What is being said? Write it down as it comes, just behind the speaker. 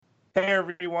Hey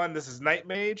everyone, this is Night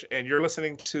Mage, and you're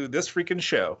listening to This Freaking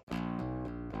Show.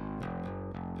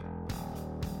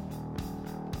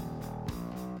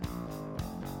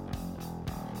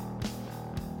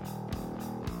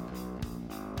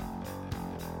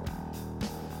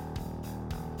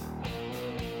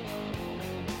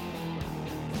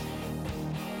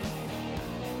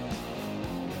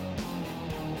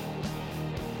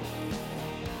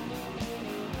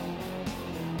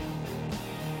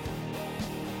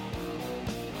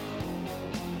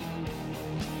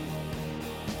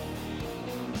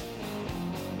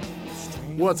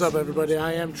 What's up, everybody?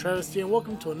 I am Travis T, and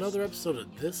welcome to another episode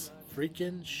of This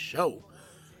Freaking Show.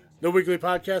 The weekly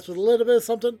podcast with a little bit of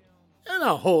something and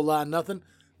a whole lot of nothing.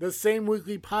 The same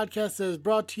weekly podcast that is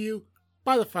brought to you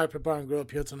by the Fire Pit Bar and Grill,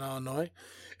 Pearson, Illinois.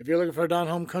 If you're looking for a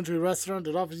down-home country restaurant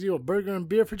that offers you a burger and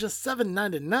beer for just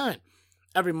 $7.99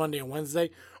 every Monday and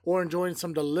Wednesday, or enjoying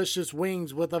some delicious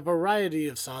wings with a variety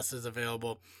of sauces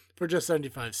available for just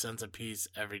 75 cents a piece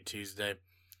every Tuesday,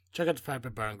 check out the Fire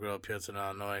Pit Bar and Grill, Pearson,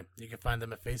 Illinois. You can find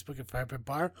them at Facebook at Fire Pit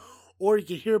Bar, or you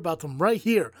can hear about them right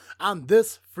here on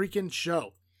This Freaking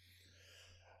Show.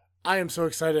 I am so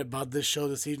excited about this show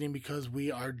this evening because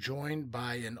we are joined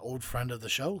by an old friend of the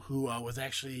show who was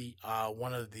actually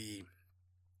one of the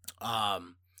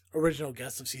original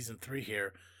guests of Season 3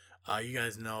 here. You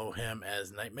guys know him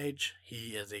as Night Mage.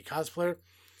 He is a cosplayer.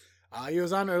 He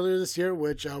was on earlier this year,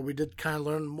 which we did kind of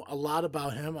learn a lot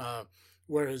about him.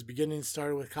 Where his beginnings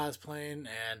started with cosplaying,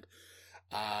 and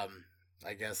I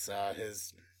guess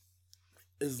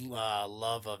his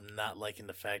love of not liking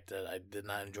the fact that I did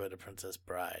not enjoy The Princess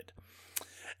Bride.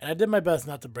 And I did my best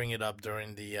not to bring it up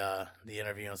during the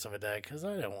interview and stuff like that, because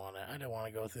I didn't want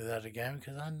to go through that again,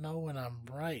 because I know when I'm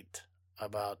right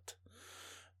about.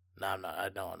 No, I'm not. I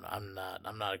don't. I'm not.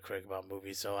 I'm not a critic about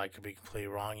movies, so I could be completely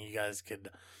wrong. You guys could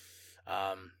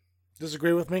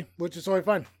disagree with me, which is totally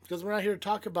fine, because we're not here to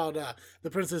talk about The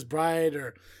Princess Bride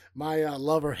or my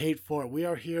love or hate for it. We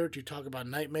are here to talk about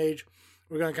Night Mage.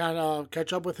 We're going to kind of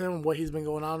catch up with him, what he's been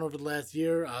going on over the last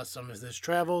year, some of his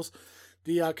travels,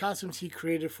 the costumes he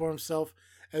created for himself,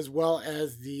 as well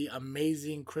as the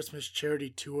amazing Christmas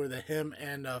charity tour that him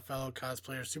and fellow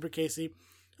cosplayer Super Casey,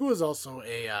 who is also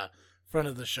a friend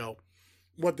of the show,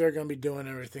 what they're going to be doing and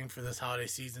everything for this holiday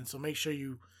season. So make sure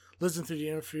you listen to the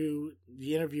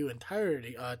interview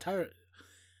entirety.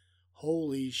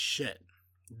 Holy shit.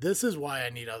 This is why I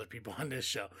need other people on this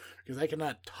show, because I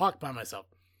cannot talk by myself.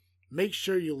 Make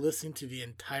sure you listen to the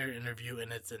entire interview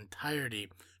in its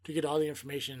entirety to get all the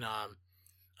information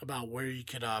about where you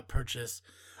could purchase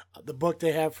the book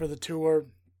they have for the tour,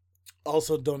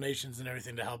 also donations and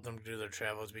everything to help them do their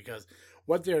travels, because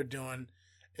what they're doing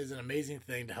is an amazing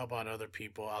thing to help out other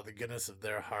people out of the goodness of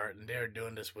their heart, and they're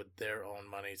doing this with their own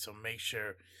money. So make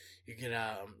sure you get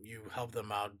you help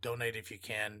them out, donate if you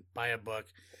can, buy a book.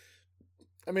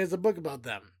 I mean, it's a book about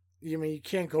them. You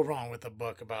can't go wrong with a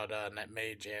book about Night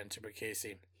Mage and Super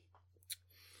Casey.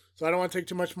 So I don't want to take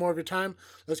too much more of your time.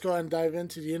 Let's go ahead and dive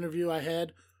into the interview I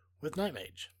had with Night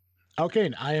Mage. Okay,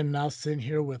 and I am now sitting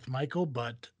here with Michael,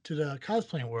 but to the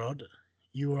cosplaying world,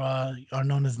 you are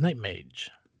known as Night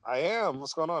Mage. I am.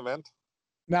 What's going on, man?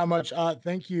 Not much.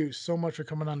 Thank you so much for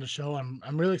coming on the show. I'm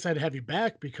really excited to have you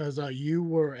back, because you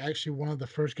were actually one of the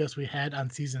first guests we had on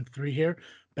Season 3 here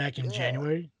back in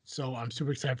January. So I'm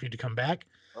super excited for you to come back.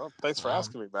 Well, thanks for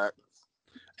asking me back.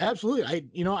 Absolutely.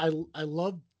 I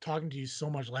loved talking to you so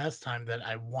much last time that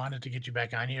I wanted to get you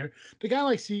back on here to kind of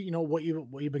like see what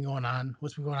you've been going on,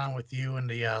 what's been going on with you in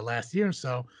the last year or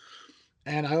so.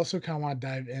 And I also kind of want to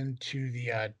dive into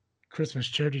the Christmas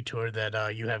charity tour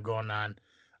that you have going on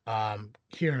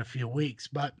here in a few weeks.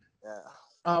 But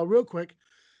real quick,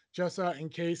 just in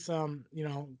case not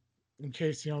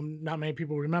many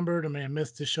people remembered or may have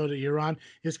missed the show that you're on,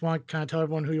 you just want to kind of tell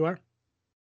everyone who you are.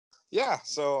 Yeah,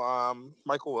 so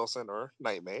Michael Wilson, or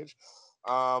Night Mage.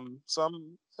 So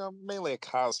I'm mainly a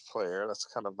cosplayer. That's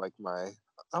kind of like I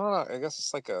don't know, I guess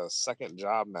it's like a second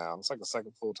job now. It's like a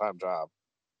second full-time job.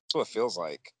 That's what it feels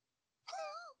like.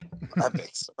 I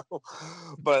think so.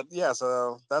 But yeah,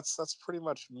 so that's pretty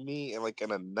much me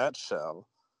in a nutshell.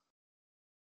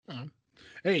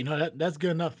 Hey, that's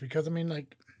good enough, because I mean,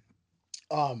 like,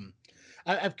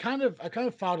 I've kind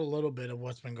of followed a little bit of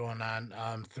what's been going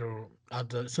on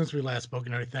since we last spoke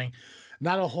and everything.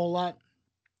 Not a whole lot,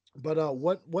 but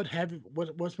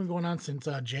what's been going on since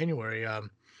January?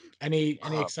 Any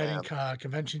exciting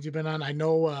conventions you've been on? I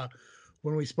know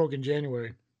when we spoke in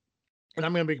January, and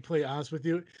I'm going to be completely honest with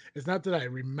you, it's not that I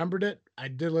remembered it. I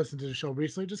did listen to the show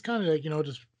recently, just kind of like,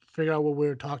 just figure out what we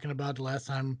were talking about the last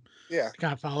time. Yeah. To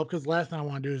kind of follow up, because the last thing I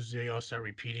want to do is start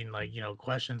repeating, like,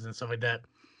 questions and stuff like that.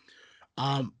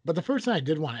 But the first thing I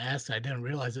did want to ask, I didn't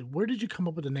realize it. Where did you come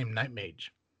up with the name Night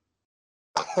Mage?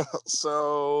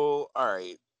 So, all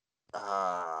right.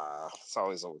 It's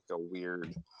always a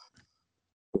weird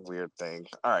thing.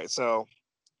 All right. So,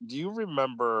 do you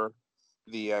remember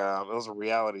the? It was a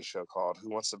reality show called "Who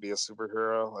Wants to Be a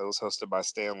Superhero." It was hosted by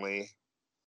Stan Lee.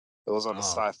 It was on the Oh,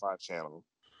 Sci-Fi Channel.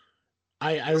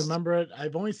 I This is remember it.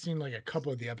 I've only seen like a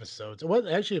couple of the episodes. It was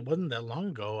actually it wasn't that long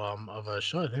ago. Of a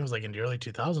show. I think it was like in the early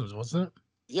 2000s, wasn't it?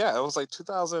 Yeah, it was like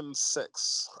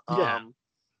 2006. Yeah.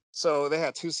 So they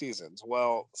had two seasons.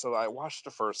 Well, so I watched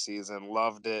the first season,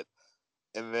 loved it,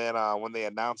 and then when they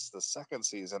announced the second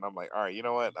season, I'm like, all right, you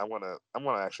know what? I want to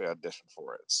actually audition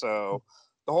for it. So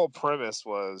the whole premise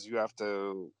was you have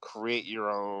to create your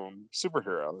own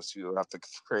superheroes. You have to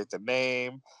create the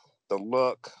name, the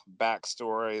look,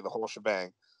 backstory, the whole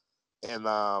shebang. And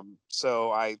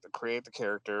so I created the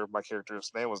character. My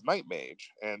character's name was Night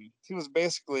Mage, and he was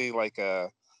basically like a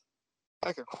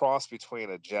cross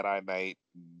between a Jedi Knight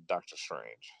and Doctor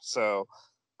Strange. So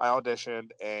I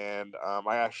auditioned, and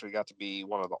I actually got to be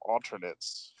one of the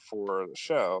alternates for the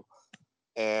show.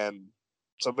 And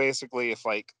so basically, if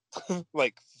like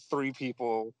like three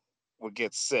people would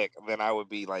get sick, then I would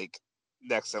be like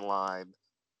next in line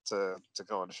to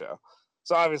go on the show.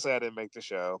 So obviously, I didn't make the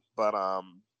show, but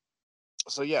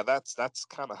so yeah, that's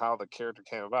kind of how the character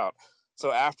came about.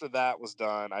 So after that was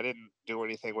done, I didn't do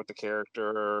anything with the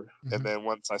character, and Hmm. then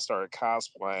once I started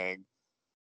cosplaying,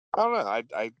 I don't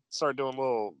know. I started doing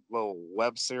little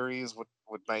web series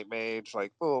with Night Mage,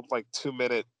 like little like 2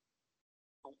 minute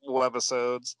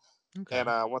webisodes. Okay.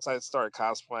 And once I started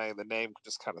cosplaying, the name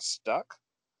just kind of stuck.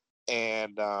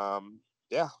 And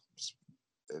yeah,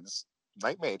 it's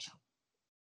Night Mage.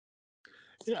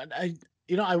 Yeah,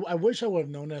 I wish I would have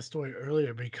known that story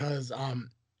earlier because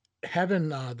having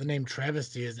the name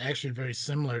Travesty is actually very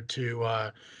similar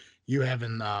to you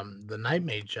having the Night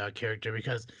Mage character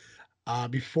because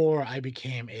before I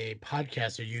became a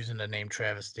podcaster using the name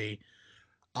Travesty,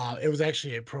 it was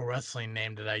actually a pro wrestling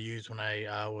name that I used when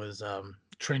I was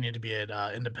training to be an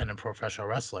independent professional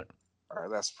wrestler. All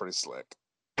right, that's pretty slick.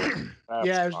 That's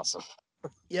Yeah, awesome.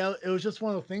 yeah, it was just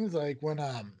one of the things like when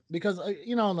because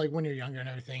like when you're younger and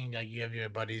everything, like you have your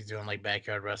buddies doing like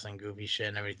backyard wrestling, goofy shit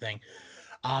and everything.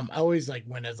 I always like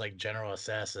went as like General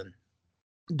Assassin.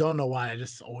 Don't know why. I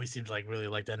just always seemed to like really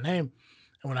like that name.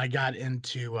 And when I got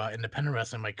into independent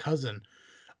wrestling, my cousin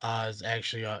is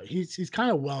actually he's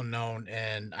kind of well known,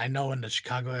 and I know in the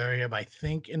Chicago area, but I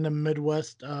think in the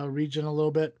Midwest region a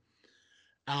little bit.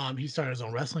 He started his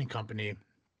own wrestling company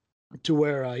to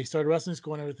where he started wrestling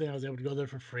school and everything. I was able to go there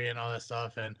for free and all that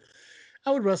stuff, and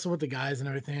I would wrestle with the guys and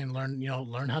everything and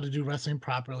learn how to do wrestling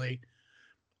properly.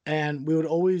 And we would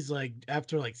always like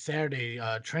after like Saturday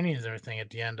trainings and everything at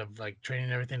the end of like training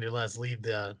and everything, they let us leave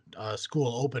the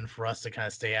school open for us to kind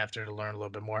of stay after to learn a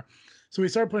little bit more. So we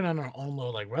started putting on our own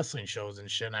little like wrestling shows and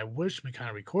shit. And I wish we kind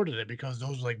of recorded it because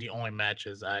those were like the only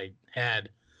matches I had.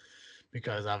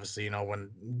 Because obviously,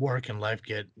 when work and life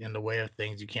get in the way of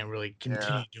things, you can't really Yeah.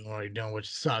 continue doing what you're doing, which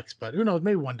sucks. But who knows?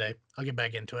 Maybe one day I'll get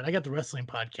back into it. I got the wrestling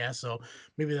podcast, so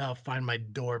maybe that'll find my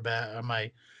door back, or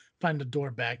my find the door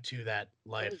back to that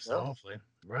There you life. So go. hopefully,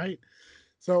 right?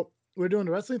 So we're doing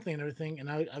the wrestling thing and everything, and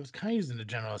I was kind of using the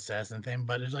general assassin thing,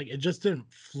 but it's like it just didn't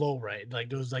flow right.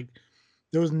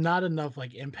 There was not enough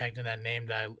like impact in that name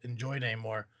that I enjoyed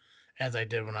anymore as I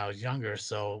did when I was younger.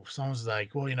 So someone's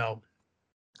like, well,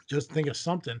 just think of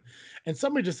something. And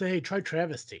somebody just say, hey, try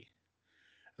travesty.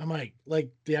 I'm like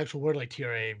the actual word, like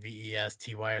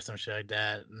Travesty or some shit like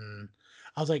that. And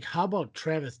I was like, how about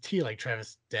Travis T, like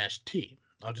Travis dash T?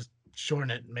 I'll just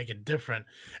shorten it and make it different.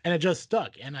 And it just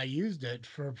stuck. And I used it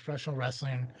for professional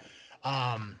wrestling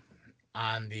um,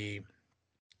 on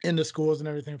in the schools and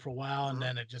everything for a while. And Mhm.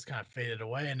 then it just kind of faded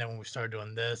away. And then when we started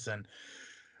doing this and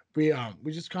we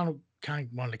just kind of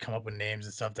wanted to come up with names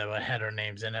and stuff that had our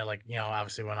names in it. Like,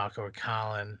 obviously when Awkward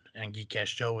Colin and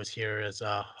Geekcast Joe was here as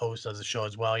a host of the show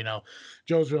as well.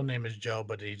 Joe's real name is Joe,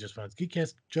 but he just went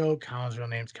Geekcast Joe. Colin's real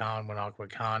name's Colin, when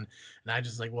Awkward Colin. And I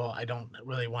just like, well, I don't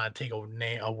really want to take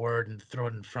a word and throw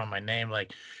it in front of my name,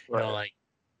 Right. like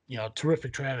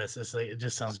terrific Travis. It's like it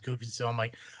just sounds goofy. So I'm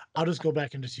like, I'll just go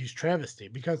back and just use travesty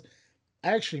because I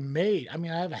actually I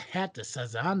have a hat that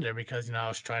says it on there because I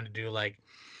was trying to do like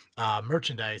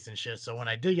merchandise and shit. So when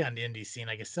I did get on the indie scene,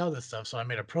 I could sell this stuff. So I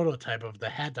made a prototype of the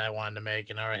hat that I wanted to make,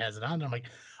 and it already has it on there. I'm like,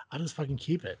 I'll just fucking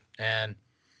keep it, and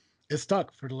it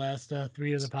stuck for the last 3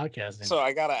 years of podcasting. So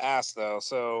I gotta ask though.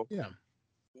 So Yeah,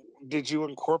 did you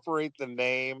incorporate the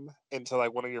name into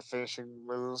like one of your finishing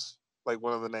moves? Like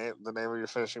one of the name of your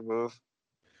finishing move?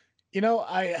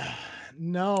 I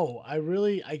No,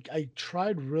 I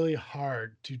tried really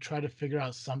hard to try to figure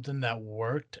out something that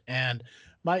worked, and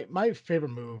my favorite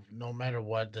move, no matter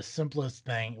what, the simplest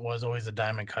thing was always a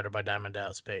diamond cutter by Diamond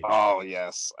Dallas Page. Oh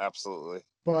yes, absolutely,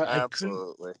 But I couldn't.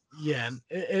 absolutely. Yeah, and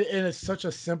it's such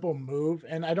a simple move,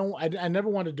 and I never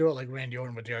wanted to do it like Randy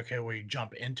Orton with the RKO where you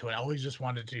jump into it. I always just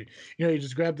wanted to, you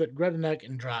just grab the neck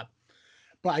and drop.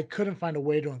 But I couldn't find a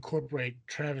way to incorporate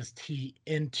Travis T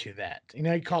into that.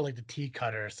 You call it like the T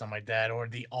cutter or something like that, or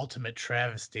the ultimate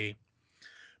travesty.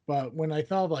 But when I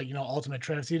thought of like, ultimate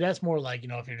travesty, that's more like,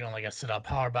 if you're doing like a sit up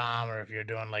power bomb, or if you're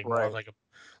doing like more of Right. like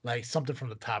like something from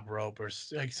the top rope, or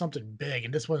like something big.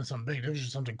 And this wasn't something big. This was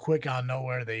just something quick out of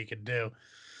nowhere that you could do.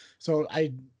 So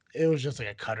it was just like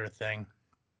a cutter thing.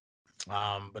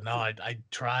 But no, I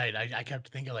tried. I kept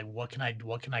thinking like, what can I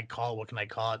call it? What can I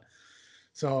call it?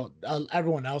 So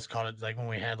everyone else called it like when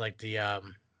we had like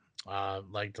the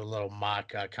little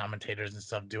mock commentators and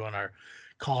stuff doing our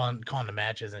calling the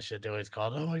matches and shit. They always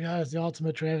called, "Oh my god, it's the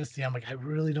ultimate travesty." I'm like, I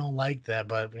really don't like that,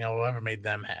 but whoever made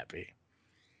them happy.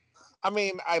 I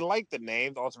mean, I like the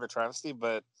name, the Ultimate Travesty,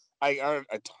 but I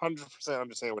 100%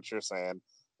 understand what you're saying.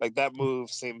 Like that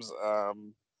move seems,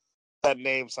 that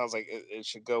name sounds like it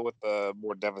should go with the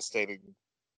more devastating,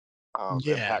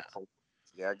 Yeah, impactful.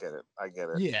 Yeah, I get it. I get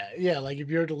it. yeah. Like if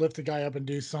you're to lift a guy up and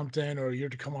do something, or you're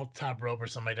to come off the top rope or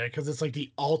something like that, because it's like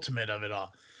the ultimate of it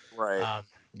all. Right.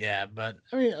 Yeah, but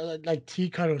I mean, like T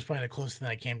cutter was probably the closest thing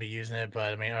I came to using it.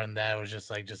 But I mean, other than that, it was just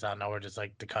like just out of nowhere, just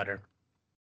like the cutter.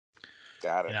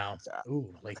 Got You it. know, Got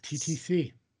ooh, like it.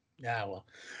 TTC. Yeah, well,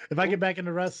 if I Ooh, get back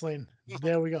into wrestling,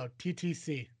 there we go,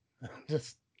 TTC.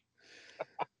 Just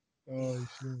oh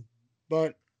shit.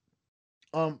 But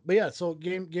but yeah, so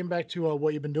game back to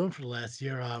what you've been doing for the last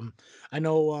year. I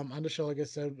know on the show, like I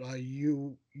said,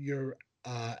 your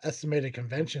estimated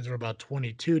conventions were about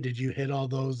 22. Did you hit all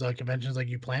those conventions like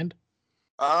you planned?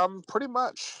 pretty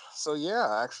much. So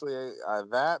yeah, actually,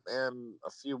 that and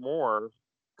a few more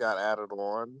got added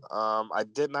on. I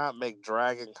did not make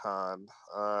Dragon Con.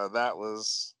 That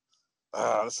was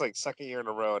it's like second year in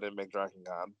a row I didn't make Dragon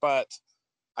Con, but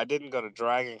I didn't go to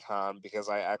Dragon Con because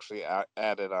I actually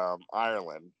added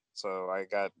Ireland. So I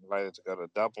got invited to go to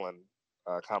Dublin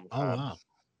Comic Oh Con. wow,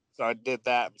 So I did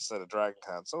that instead of Dragon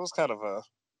Con. So it was kind of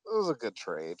it was a good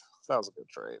trade. That was a good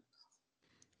trade.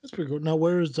 that's pretty cool. Now,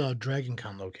 where is Dragon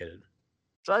Con located?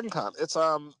 Dragon Con. It's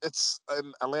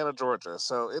in Atlanta, Georgia.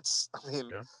 So it's I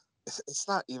mean Yeah. it's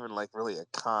not even like really a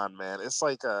con, man. It's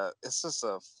just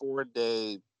a 4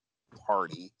 day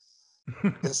party.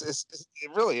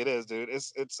 It really it is, dude.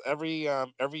 It's every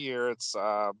year it's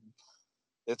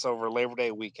over Labor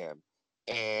Day weekend,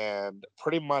 and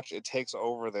pretty much it takes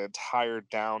over the entire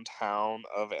downtown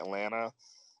of Atlanta,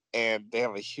 and they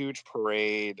have a huge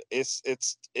parade. It's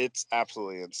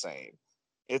absolutely insane.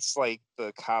 It's like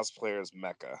the cosplayers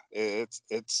mecca. It's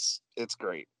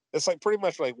great. It's like pretty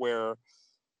much like where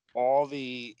all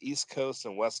the East Coast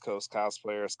and West Coast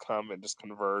cosplayers come and just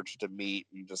converge to meet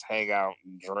and just hang out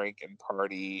and drink and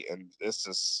party, and it's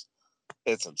insane.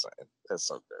 It's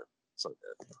so good, so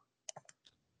good.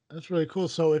 That's really cool.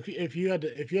 So if you had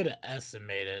to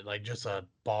estimate it, like just a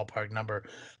ballpark number,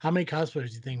 how many cosplayers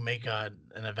do you think make an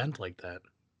event like that?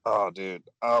 Oh, dude.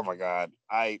 Oh my God.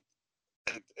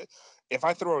 If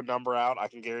I throw a number out, I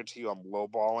can guarantee you I'm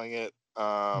lowballing it.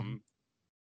 Mhm.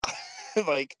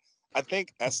 Like I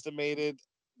think estimated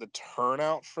the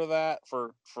turnout for that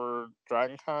for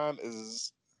Dragon Con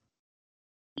is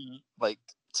like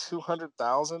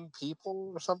 200,000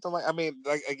 people or something like. I mean,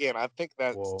 like again, I think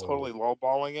that's totally Whoa.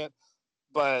 lowballing it,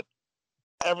 but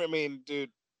I mean,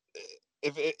 dude,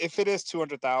 if it is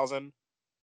 200,000,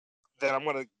 then I'm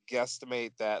gonna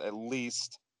guesstimate that at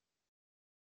least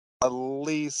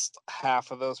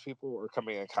half of those people are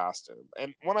coming in costume.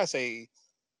 And when I say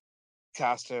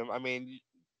costume, I mean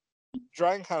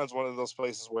Dragon Con is one of those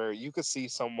places where you could see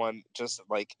someone just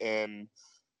like in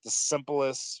the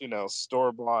simplest,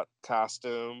 store bought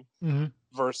costume Hmm.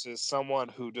 versus someone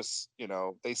who just,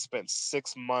 they spent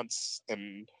 6 months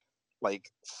and like,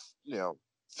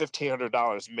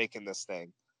 $1,500 making this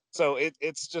thing. So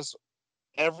it's just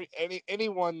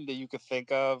anyone that you could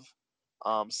think of,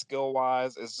 skill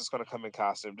wise, is just going to come in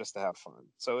costume just to have fun.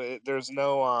 So there's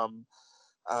no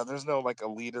like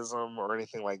elitism or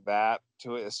anything like that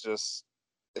to it. It's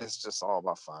just all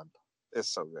about fun. It's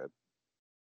so good.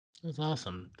 That's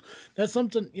awesome. That's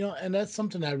something, and that's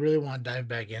something I really want to dive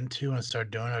back into and start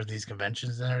doing are these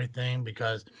conventions and everything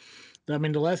because I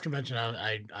mean the last convention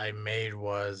I made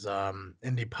was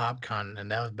Indie PopCon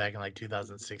and that was back in like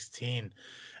 2016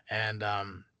 and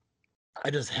I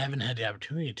just haven't had the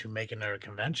opportunity to make another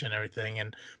convention and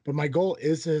everything. But my goal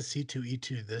is to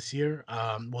C2E2 this year.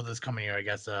 Well, this coming year, I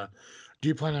guess. Do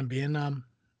you plan on being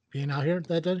out here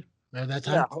that day at that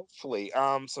Yeah, time? hopefully.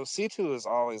 So C2 is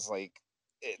always like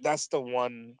that's the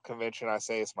one convention I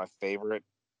say is my favorite.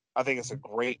 I think it's a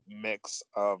great mix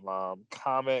of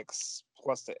comics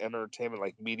plus the entertainment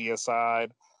like media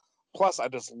side. Plus I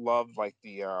just love like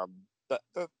the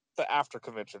after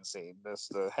convention scene. This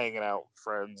the hanging out with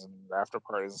friends and after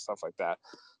parties and stuff like that.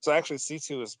 So actually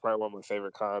C2 is probably one of my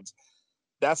favorite cons.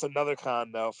 That's another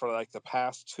con though for like the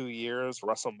past 2 years,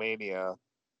 WrestleMania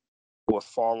would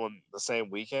fall on the same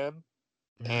weekend.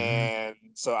 Hmm. And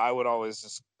so I would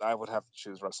have to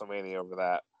choose WrestleMania over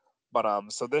that.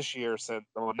 But so this year,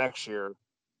 next year,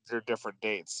 they're different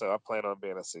dates. So I plan on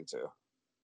being a C2.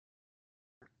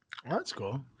 Oh, that's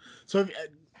cool. So,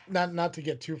 not to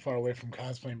get too far away from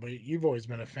cosplaying, but you've always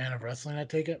been a fan of wrestling, I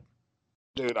take it.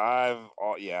 Dude,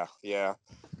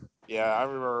 yeah. I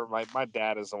remember my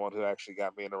dad is the one who actually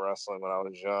got me into wrestling when I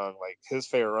was young. Like his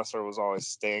favorite wrestler was always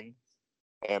Sting.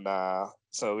 And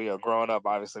so growing up,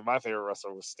 obviously my favorite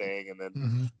wrestler was Sting, and then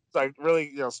Hmm. so I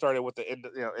really started with the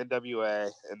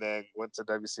NWA, and then went to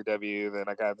WCW, then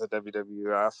I got into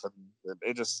WWF, and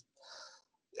it just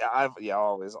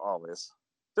always.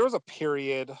 There was a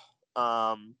period,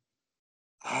 um,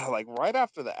 like right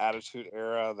after the Attitude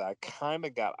Era, that I kind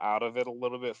of got out of it a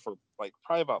little bit for like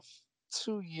probably about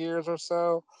 2 years or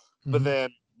so, but Hmm. then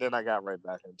I got right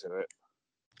back into it.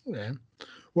 Okay.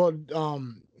 Well,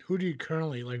 who do you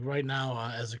currently like right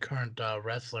now as a current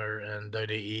wrestler in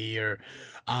WWE or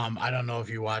I don't know if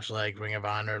you watch like Ring of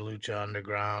Honor, Lucha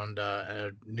Underground,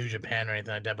 New Japan or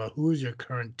anything like that, but who's your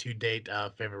current to date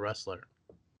favorite wrestler?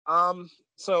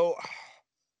 So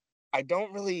I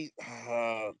don't really.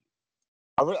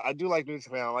 I do like New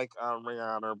Japan. I like Ring of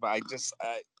Honor, but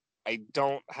I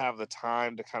don't have the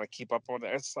time to kind of keep up on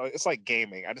it. It's like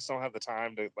gaming. I just don't have the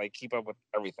time to like keep up with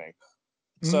everything.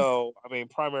 Mhm. So I mean,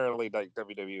 primarily like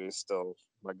WWE is still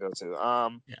my go-to.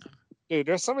 Yeah. Dude,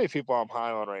 there's so many people I'm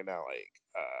high on right now.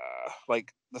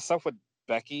 Like the stuff with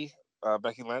Becky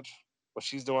Lynch, what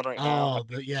she's doing right now. I Oh, think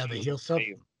the she's heel stuff.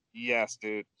 amazing. Yes,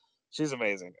 dude, she's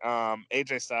amazing.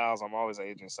 AJ Styles, I'm always an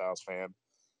AJ Styles fan.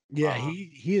 Yeah, Um,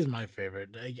 he is my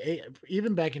favorite. Like,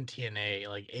 even back in TNA,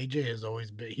 like AJ has always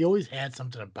been. He always had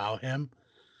something about him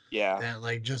yeah, that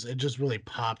like just it just really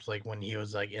popped. Like when he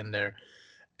was like in there.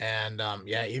 And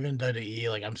yeah, even WWE,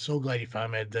 like I'm so glad he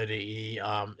finally made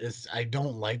WWE. It's I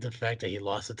don't like the fact that he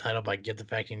lost the title, but I get the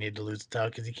fact he needed to lose the title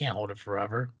because he can't hold it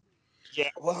forever. yeah.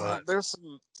 Well, But there's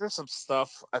some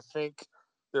stuff. I think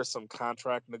there's some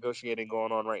contract negotiating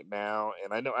going on right now,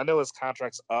 and I know his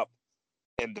contract's up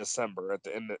in December at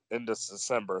the end of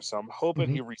December. So I'm hoping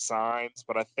mhm. he resigns,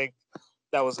 but I think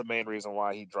that was the main reason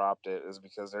why he dropped it is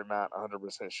because they're not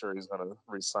 100% sure he's going to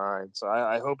resign. So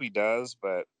I hope he does,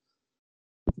 but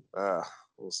uh,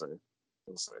 we'll see.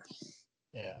 We'll see.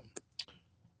 Yeah.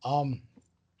 Um,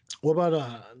 what about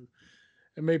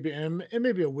it may be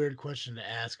a weird question to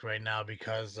ask right now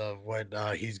because of what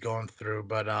he's going through.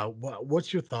 But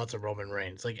what's your thoughts of Roman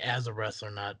Reigns, like as a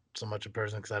wrestler, not so much a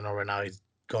person? Because I know right now he's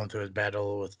going through his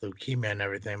battle with leukemia and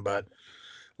everything, but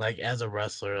like as a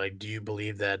wrestler, like do you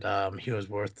believe that he was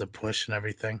worth the push and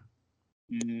everything?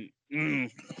 Mm,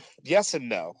 mm. Yes and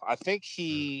no. I think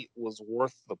Mm. he was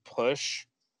worth the push,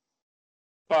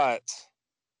 but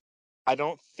I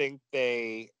don't think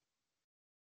they.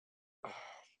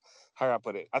 How do I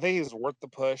put it? I think he was worth the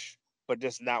push, but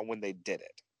just not when they did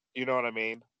it. You know what I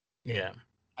mean? Yeah.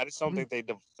 I just don't Mhm. think they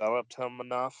developed him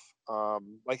enough.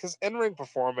 Like his in ring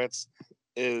performance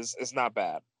is not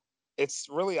bad. It's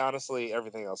really honestly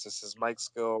everything else. It's his mic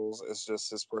skills. It's just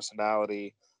his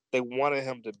personality. They wanted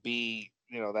him to be,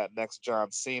 that next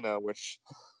John Cena, which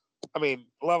I mean,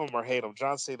 love him or hate him,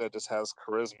 John Cena just has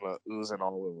charisma oozing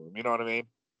all over him. You know what I mean?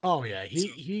 Oh yeah, So,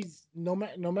 he's no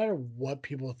matter what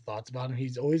people thoughts about him,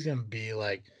 he's always gonna be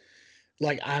like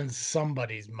on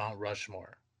somebody's Mount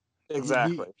Rushmore.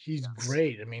 exactly. He's Yes.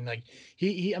 great. I mean, like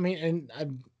he I mean, and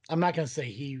I'm not gonna say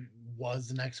he was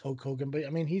the next Hulk Hogan, but I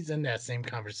mean he's in that same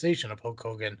conversation of Hulk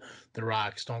Hogan, The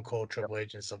Rock, Stone Cold, Yep. Triple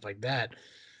H, and stuff like that.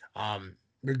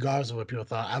 Regardless of what people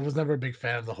thought, I was never a big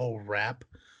fan of the whole rap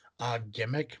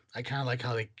gimmick. I kind of like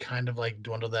how they kind of like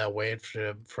dwindled that away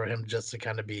for him just to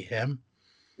kind of be him.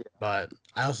 But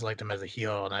I also liked him as a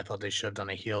heel, and I thought they should have done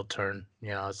a heel turn,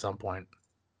 at some point.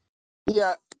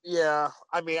 Yeah, yeah.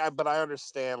 I mean, but I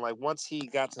understand. Like once he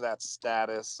got to that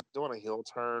status, doing a heel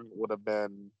turn would have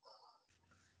been.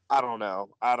 I don't know.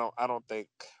 I don't think.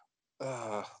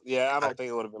 Yeah, I I, don't think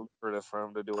it would have been lucrative for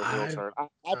him to do a heel I, turn. I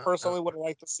uh, uh, personally would have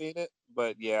liked to seen it,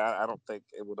 but yeah, I don't think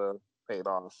it would have paid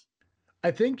off.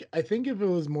 I think if it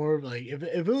was more of like if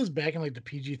it was back in like the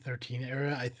PG-13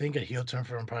 era, I think a heel turn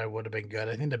for him probably would have been good.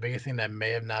 I think the biggest thing that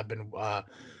may have not been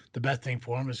the best thing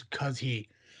for him is because he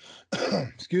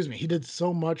excuse me, he did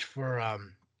so much for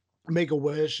Make a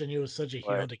Wish and he was such a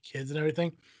hero Right. to kids and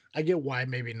everything. I get why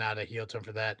maybe not a heel turn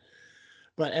for that.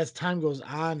 But as time goes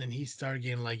on and he started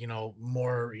getting like,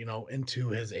 more, into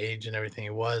his age and everything,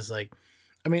 it was like,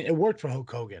 I mean, it worked for Hulk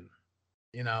Hogan.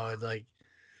 It's like,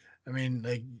 I mean,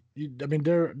 like,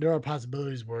 there are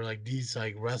possibilities where like these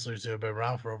like wrestlers who have been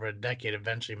around for over a decade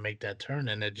eventually make that turn,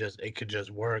 and it could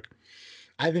just work.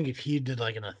 I think if he did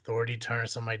like an authority turn or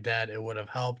something like that, it would have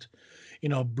helped,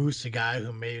 boost a guy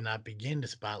who may not be getting the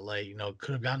spotlight.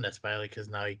 Could have gotten that spotlight because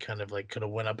now he kind of like could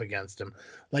have went up against him.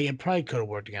 Like it probably could have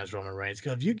worked against Roman Reigns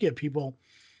because if you get people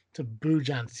to boo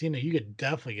John Cena, you could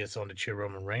definitely get someone to cheer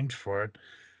Roman Reigns for it.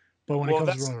 But when it Well,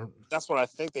 comes to Roman, that's what I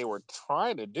think they were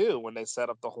trying to do when they set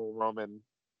up the whole Roman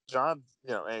John,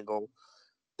 angle.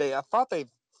 I thought they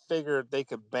figured they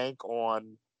could bank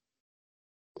on,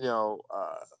 you know,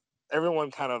 uh, everyone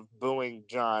kind of booing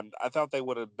John. I thought they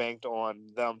would have banked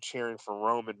on them cheering for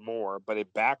Roman more, but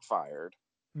it backfired.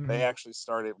 They Mhm. actually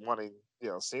started wanting,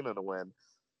 Cena to win.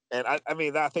 And I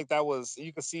mean, I think that was,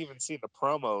 you could see, even see the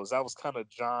promos. That was kind of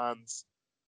John's.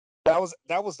 That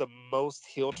was the most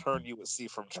heel turn you would see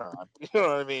from John. You know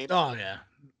what I mean? Oh yeah,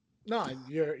 no,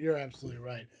 you're absolutely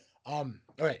right. All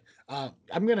right,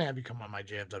 I'm gonna have you come on my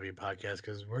JFW podcast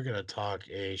because we're gonna talk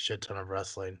a shit ton of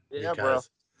wrestling Yeah, bro. because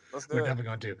Let's we're do it. definitely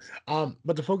going to.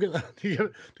 But to focus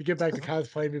to get back to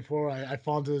cosplay before I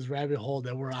fall into this rabbit hole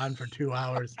that we're on for 2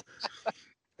 hours.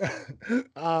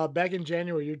 Back in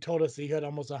January, you told us that you had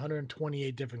almost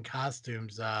 128 different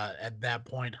costumes. At that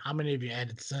point, how many have you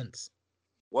added since?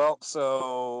 Well,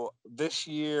 so this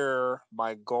year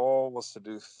my goal was to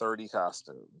do 30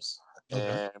 costumes, Okay.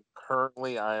 and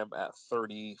currently I am at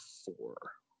 34.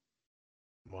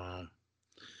 Wow.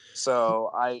 So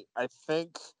I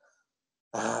think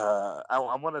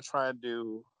I'm gonna try and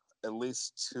do at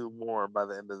least two more by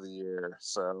the end of the year.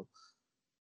 So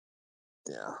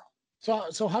yeah.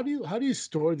 So how do you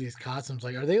store these costumes?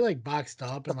 Like, are they like boxed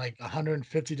up in like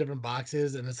 150 different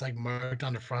boxes, and it's like marked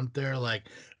on the front there, like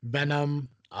Venom,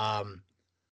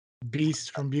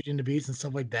 Beast from Beauty and the Beast, and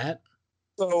stuff like that?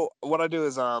 So what I do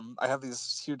is I have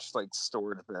these huge like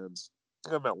storage bins.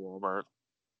 I'm at Walmart,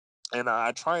 and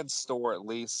I try and store at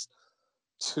least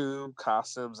two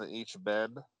costumes in each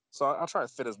bin. So I'll try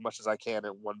and fit as much as I can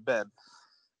in one bin.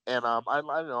 And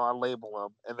I label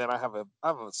them, and then I have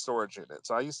a storage unit.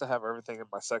 So I used to have everything in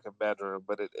my second bedroom,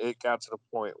 but it got to the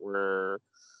point where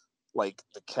like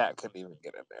the cat couldn't even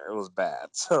get in there. It was bad.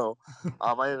 So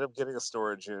I ended up getting a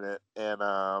storage unit, and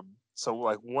so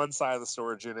like one side of the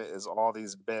storage unit is all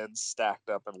these bins stacked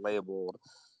up and labeled,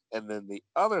 and then the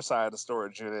other side of the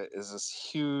storage unit is this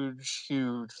huge,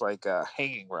 huge like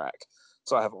hanging rack.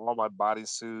 So I have all my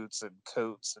bodysuits and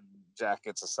coats and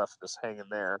jackets and stuff just hanging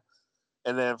there.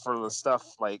 And then for the stuff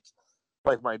like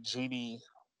my genie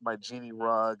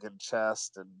rug and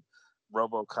chest and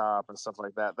RoboCop and stuff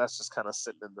like that, that's just kind of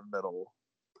sitting in the middle.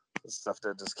 Stuff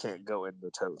that just can't go in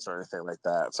the totes or anything like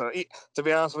that. So to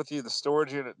be honest with you, the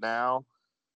storage unit now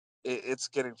it's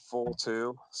getting full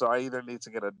too. So I either need to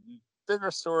get a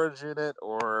bigger storage unit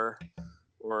or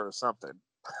something.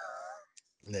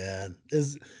 Yeah.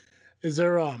 Is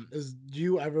there do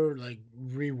you ever like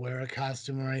rewear a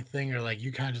costume or anything, or like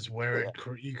you kind of just wear Yeah.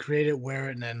 it, you create it, wear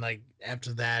it, and then like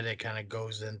after that it kind of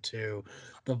goes into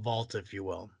the vault, if you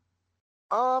will?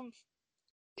 Um,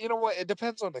 you know what? It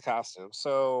depends on the costume.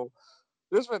 So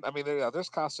there's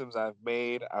costumes I've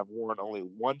made, I've worn only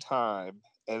one time,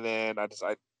 and then I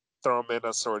throw them in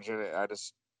a storage unit. I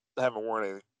just haven't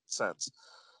worn it since.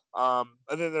 And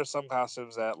then there's some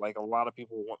costumes that like a lot of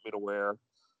people want me to wear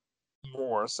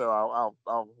more, so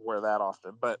I'll wear that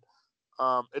often. But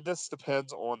it just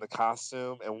depends on the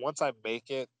costume, and once I make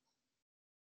it,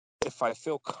 if I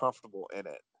feel comfortable in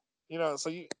it, so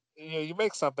you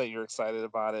make something, you're excited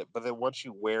about it, but then once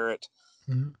you wear it,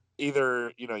 Mhm.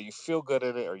 either you feel good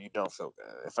in it or you don't feel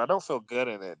good. If I don't feel good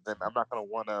in it, then I'm not gonna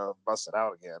want to bust it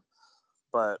out again.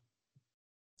 But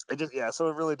it just yeah, so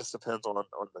it really just depends on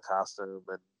the costume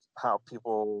and how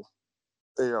people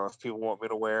if people want me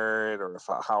to wear it or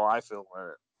how I feel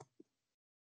wear it.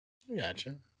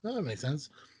 Gotcha. No, that makes sense.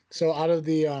 So out of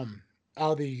the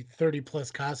 30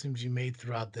 plus costumes you made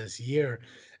throughout this year,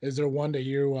 is there one that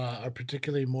you are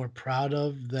particularly more proud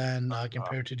of than Uh,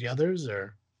 compared to the others,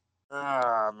 or?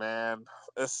 man,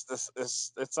 it's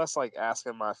just like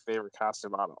asking my favorite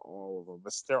costume out of all of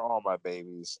them. They're all my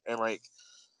babies, and like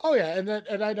Oh yeah, and Uh,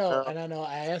 I know.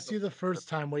 I asked you the first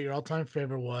time what your all-time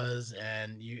favorite was,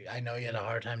 and I know you had a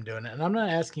hard time doing it. And I'm not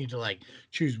asking you to like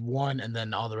choose one, and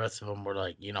then all the rest of them were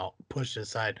like pushed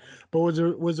aside. But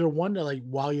was there one that like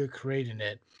while you're creating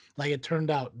it, like it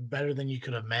turned out better than you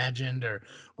could have imagined, or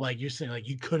like you're saying like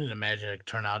you couldn't imagine it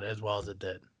turn out as well as it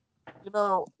did?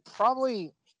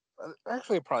 probably,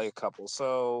 actually, probably a couple.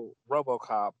 So,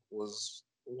 RoboCop was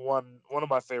one of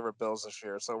my favorite builds this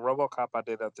year. So, RoboCop I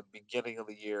did at the beginning of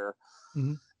the year,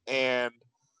 Hmm. and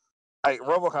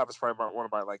RoboCop is probably one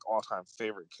of my like all time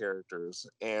favorite characters.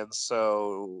 And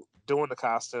so, doing the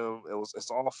costume,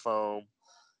 it's all foam,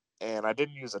 and I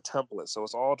didn't use a template, so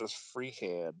it's all just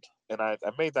freehand. And I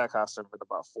made that costume in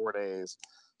about 4 days.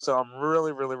 So I'm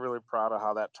really, really, really proud of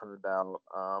how that turned out.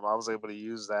 I was able to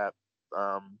use that.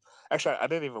 Actually, I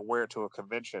didn't even wear it to a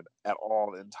convention at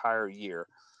all the entire year.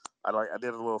 I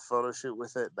did a little photo shoot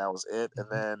with it. That was it. And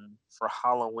Hmm. then for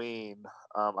Halloween,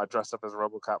 I dressed up as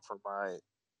RoboCop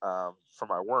for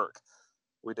my work.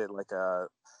 We did like a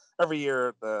every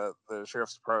year the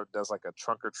sheriff's department does like a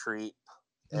trunk or treat,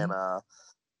 and Hmm.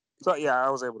 so yeah, I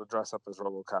was able to dress up as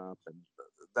RoboCop, and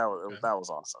Okay. that was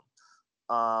awesome.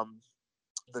 Um,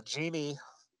 the genie,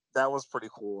 that was pretty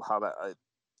cool. How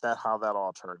that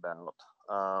all turned out.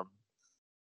 Um,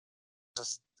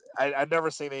 just I never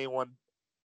seen anyone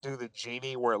do the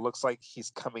genie where it looks like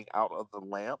he's coming out of the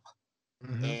lamp,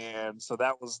 Hmm. and so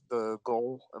that was the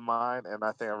goal in mind, and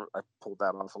I think I pulled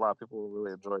that off. A lot of people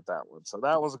really enjoyed that one, so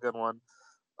that was a good one.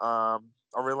 I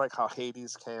really like how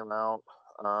Hades came out.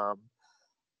 Um,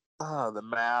 the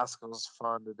mask was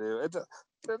fun to do.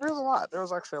 There's a lot. There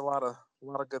was actually a lot of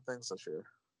good things this year.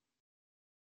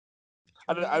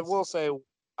 I Awesome. will say,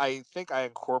 I think I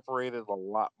incorporated a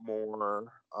lot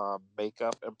more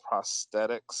makeup and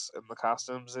prosthetics in the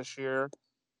costumes this year,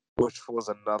 which was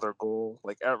another goal.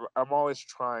 I'm always just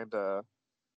trying to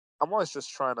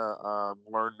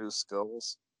learn new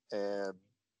skills, and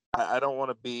I don't want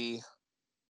to be.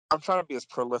 I'm trying to be as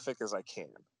prolific as I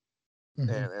can, Hmm.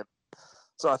 and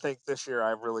so I think this year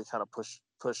I really kind of pushed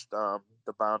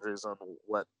the boundaries on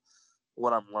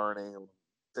what I'm learning and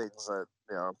things that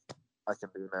I can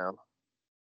do now.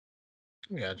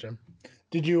 Gotcha.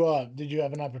 Did you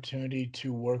have an opportunity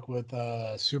to work with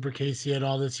Super Casey at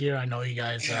all this year? I know you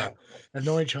guys Yeah. have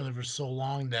known each other for so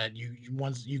long that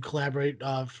once you collaborate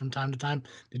from time to time.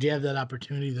 Did you have that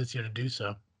opportunity this year to do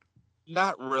so?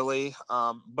 Not really,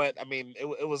 but I mean,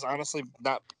 it was honestly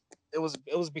not. It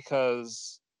was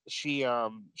because she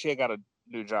had got a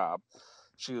new job.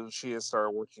 She had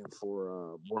started working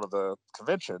for one of the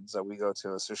conventions that we go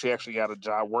to, so she actually got a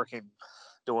job working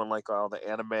doing like all the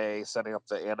anime, setting up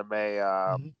the anime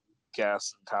Hmm.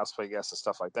 guests and cosplay guests and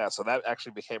stuff like that. So that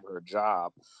actually became her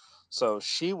job. So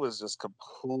she was just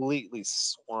completely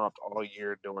swamped all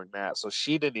year doing that. So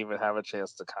she didn't even have a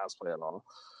chance to cosplay at all.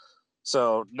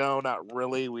 So no, not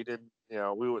really. We didn't.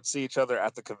 We would see each other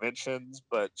at the conventions,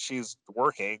 but she's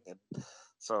working, and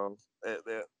so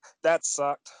that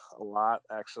sucked a lot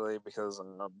actually because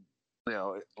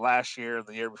last year and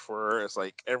the year before it's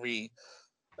like every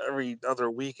other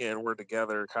weekend we're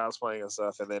together cosplaying and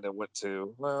stuff, and then it went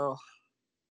to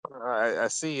I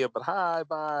see you, but hi,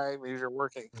 bye, means you're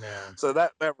working. Yeah. So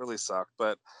that really sucked.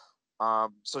 But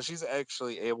so she's in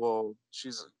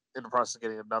the process of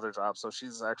getting another job, so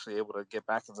she's actually able to get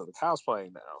back into the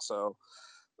cosplaying now. So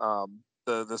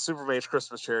the Super Mage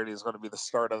Christmas charity is going to be the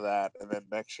start of that, and then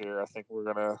next year I think we're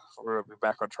gonna be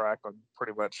back on track on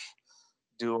pretty much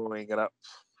doing it up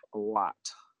a lot.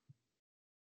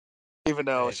 Even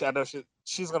though Right. I know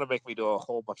she's gonna make me do a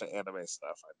whole bunch of anime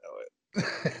stuff. I know it.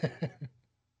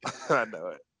 I know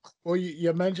it. Well,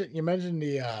 you mentioned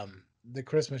the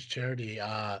Christmas charity.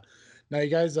 Now you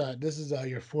guys, this is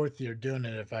your fourth year doing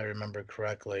it, if I remember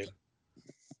correctly.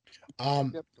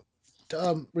 Um, Yep.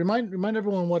 remind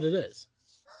everyone what it is.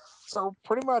 So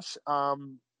pretty much,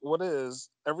 what it is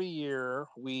every year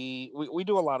we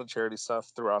do a lot of charity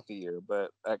stuff throughout the year,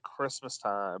 but at Christmas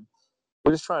time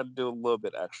we just try to do a little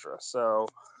bit extra. So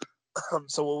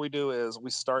so what we do is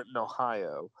we start in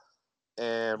Ohio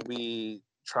and we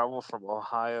travel from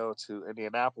Ohio to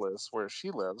Indianapolis where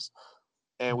she lives,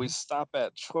 and we Mhm. stop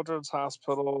at children's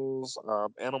hospitals,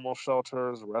 animal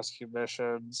shelters, rescue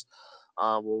missions.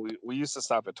 We used to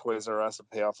stop at Toys R Us and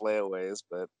pay off layaways,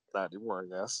 but not anymore,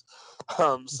 I guess.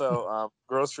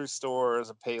 Grocery stores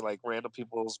and pay like random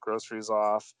people's groceries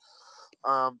off.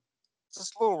 Um,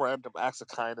 just little random acts of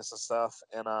kindness and stuff,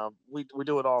 and we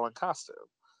do it all in costume,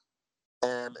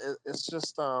 and it's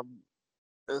just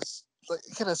it's like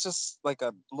again, it's just like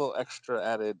a little extra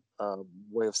added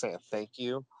way of saying thank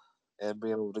you and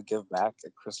being able to give back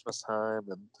at Christmas time.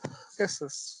 And I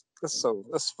guess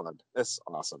it's fun. It's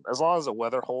awesome as long as the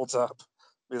weather holds up.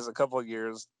 Because a couple of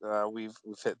years we've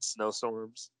hit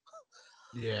snowstorms.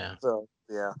 Yeah. So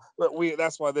yeah, but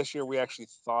that's why this year we actually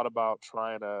thought about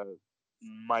trying to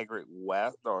migrate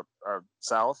west or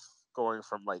south, going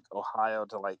from like Ohio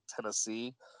to like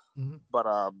Tennessee. Hmm. But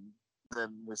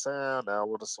then we said, no,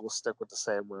 we'll stick with the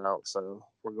same route. So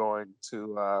we're going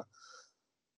to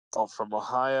from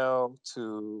Ohio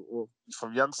to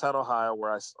from Youngstown, Ohio,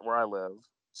 where I live,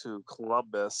 to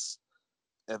Columbus,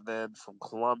 and then from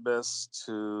Columbus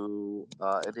to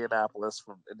Indianapolis,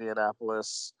 from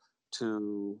Indianapolis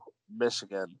to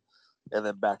Michigan, and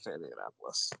then back to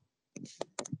Indianapolis.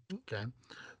 Okay.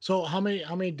 So how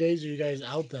many days are you guys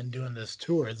out then doing this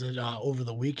tour? Is it over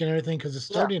the week and everything? Because it's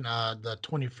Yeah, starting the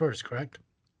 21st, correct?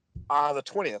 the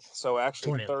 20th. So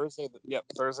actually 20th. Thursday. Yep,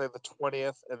 Thursday the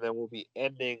 20th, and then we'll be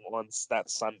ending on that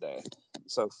Sunday.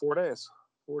 So 4 days,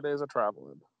 4 days of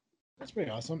traveling. That's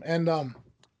pretty awesome. And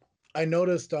I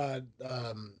noticed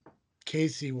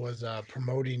Casey was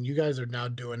promoting. You guys are now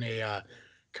doing a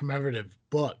commemorative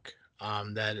book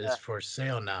that is Yeah, for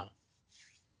sale now.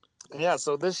 yeah.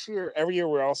 So this year, every year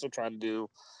we're also trying to do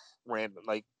random,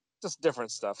 like just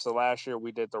different stuff. So last year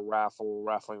we did the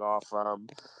raffling off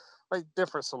like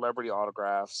different celebrity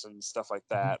autographs and stuff like Mhm.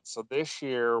 that. So this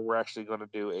year we're actually going to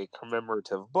do a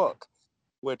commemorative book,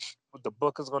 which the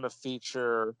book is going to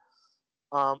feature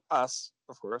us,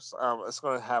 of course. It's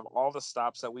going to have all the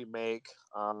stops that we make.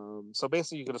 So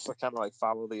basically, you can just kind of like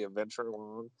follow the adventure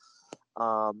along.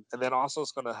 And then also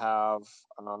it's going to have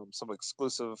some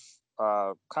exclusive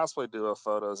cosplay duo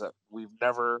photos that we've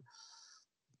never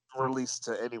released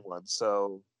to anyone.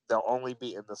 So they'll only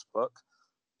be in this book.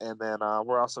 And then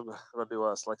we're also going to do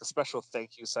us like a special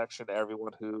thank you section to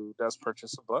everyone who does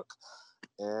purchase a book.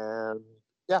 And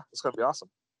yeah, it's going to be awesome.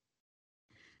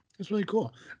 That's really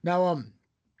cool. Now,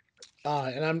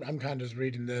 and I'm kind of just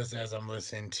reading this as I'm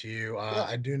listening to you. Yeah.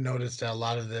 I do notice that a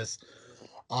lot of this,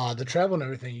 the travel and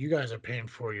everything, you guys are paying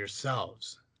for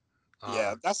yourselves.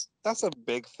 Yeah, Um, that's a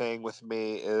big thing with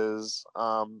me is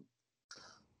a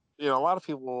lot of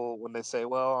people when they say,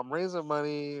 "Well, I'm raising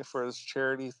money for this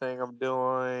charity thing I'm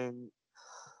doing,"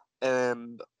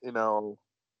 and so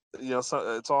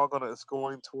it's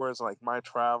going towards like my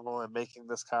travel and making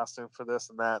this costume for this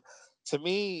and that. To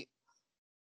me,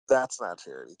 that's not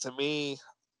charity. To me,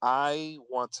 I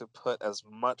want to put as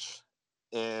much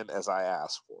in as I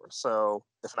ask for. So,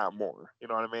 if not more, you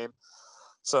know what I mean?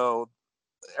 So,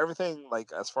 everything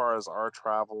like as far as our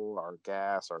travel, our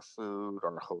gas, our food,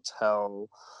 our hotel,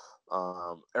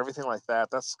 everything like that,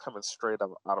 that's coming straight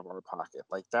up out of our pocket.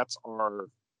 Like that's our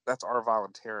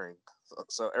volunteering.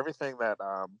 So everything that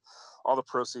all the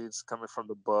proceeds coming from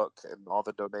the book and all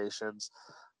the donations,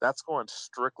 that's going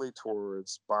strictly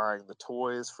towards buying the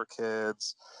toys for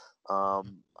kids,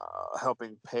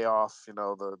 helping pay off,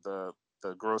 the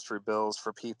grocery bills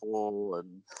for people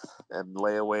and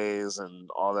layaways and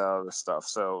all that other stuff.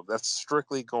 So that's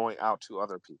strictly going out to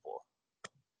other people.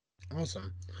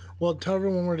 awesome. Well, tell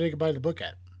everyone where they can buy the book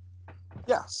at.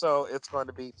 Yeah, so it's going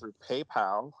to be through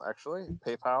PayPal, actually.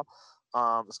 PayPal.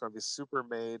 It's going to be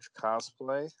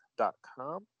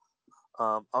supermagecosplay.com.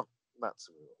 Oh, not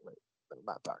super, wait, no,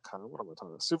 not .com. What am I talking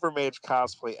about?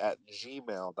 Supermagecosplay at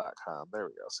gmail.com. There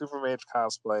we go.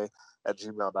 Supermagecosplay at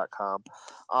gmail.com.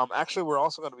 Actually, we're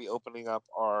also going to be opening up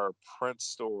our print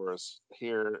stores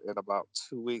here in about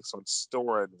 2 weeks on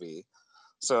Store Envy.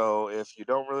 So if you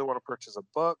don't really want to purchase a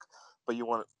book, but you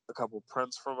want a couple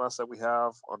prints from us that we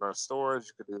have on our stores,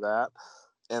 you could do that.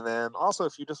 And then also,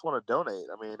 if you just want to donate,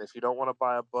 I mean, if you don't want to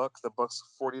buy a book, the book's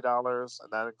 $40,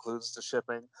 and that includes the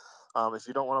shipping. If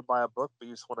you don't want to buy a book, but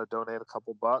you just want to donate a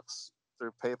couple bucks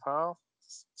through PayPal,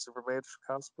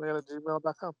 supermagecosplay at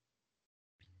gmail.com.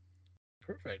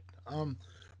 Perfect.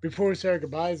 Before we say our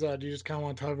goodbyes, do you just kind of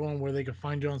want to tell everyone where they can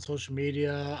find you on social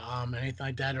media, anything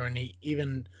like that, or any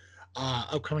even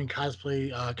upcoming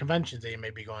cosplay conventions that you may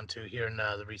be going to here in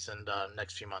the recent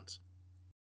next few months?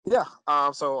 Yeah.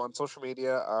 So on social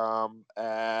media, on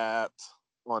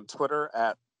Twitter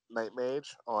at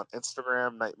Nightmage, on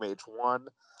Instagram Nightmage1,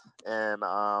 and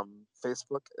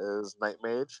Facebook is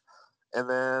Nightmage. And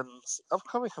then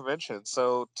upcoming conventions.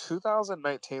 So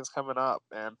 2019 is coming up,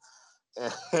 and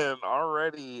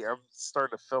already I'm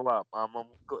starting to fill up. I'm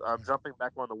jumping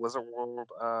back on the Wizard World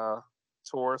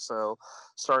tour. So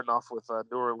starting off with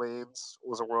New Orleans,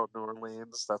 Wizard World New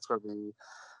Orleans. That's going to be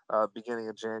beginning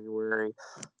of January.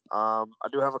 I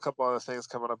do have a couple other things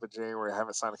coming up in January I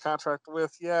haven't signed a contract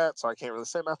with yet, so I can't really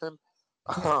say nothing.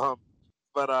 Um,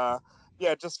 but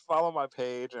yeah, just follow my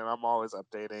page, and I'm always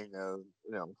updating,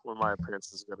 when my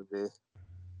appearance is going to be.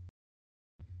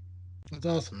 That's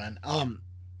awesome, man.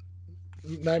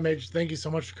 Night Mage, thank you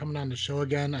so much for coming on the show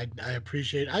again. I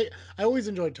appreciate it. I always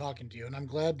enjoy talking to you, and I'm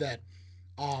glad that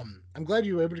I'm glad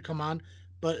you were able to come on,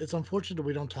 but it's unfortunate that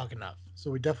we don't talk enough. So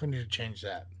we definitely need to change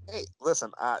that. Hey,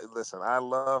 listen. I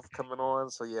love coming on.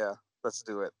 So yeah, let's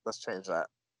do it. Let's change that.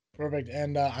 Perfect.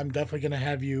 And I'm definitely going to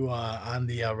have you on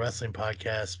the wrestling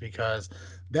podcast because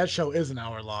that show is an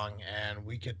hour long and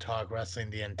we could talk wrestling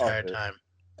the Oh, entire dude. time.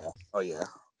 Oh yeah,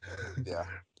 yeah.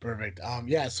 Perfect.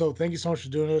 Yeah, so thank you so much for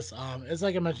doing this. It's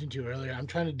like I mentioned to you earlier, I'm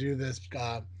trying to do this.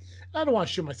 I don't want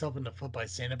to shoot myself in the foot by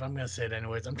saying it, but I'm going to say it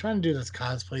anyways. I'm trying to do this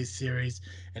cosplay series,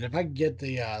 and if I can get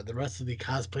the rest of the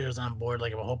cosplayers on board,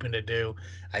 like I'm hoping to do,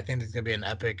 I think it's going to be an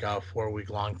epic 4 week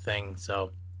long thing.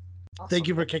 So thank Awesome.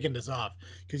 you for kicking this off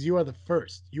because you are the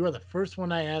first. You are the first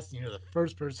one I asked, and you're the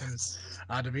first person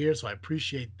to be here. So I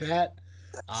appreciate that.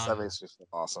 That makes me feel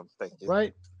awesome. Thank you.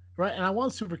 Right, right, and I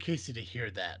want Super Casey to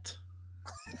hear that.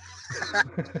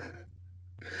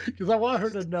 Because I want her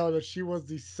to know that she was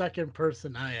the second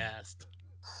person I asked.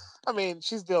 I mean,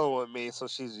 she's dealing with me, so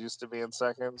she's used to being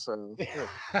second. So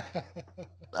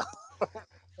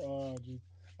Oh, geez.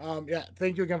 Yeah,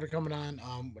 thank you again for coming on.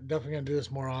 Definitely gonna do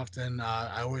this more often.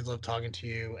 I always love talking to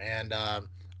you, and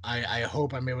I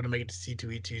hope I'm able to make it to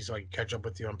C2E2 so I can catch up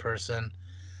with you in person.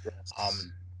 yes.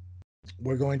 Um,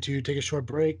 we're going to take a short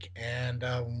break, and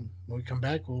when we come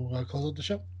back, we'll close out the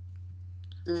show.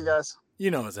 See you guys. You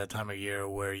know, it's that time of year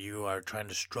where you are trying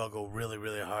to struggle really,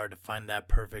 really hard to find that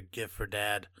perfect gift for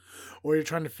dad, or you're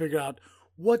trying to figure out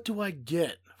what do I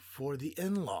get for the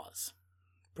in-laws,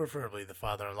 preferably the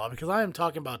father-in-law, because I am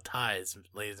talking about ties,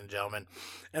 ladies and gentlemen.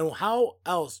 And how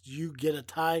else do you get a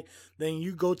tie? Then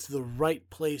you go to the right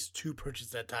place to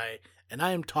purchase that tie, and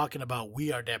I am talking about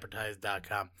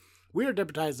WeAreDapperTies.com.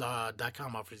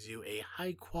 WeAreDapperTies.com offers you a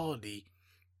high-quality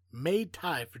made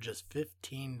tie for just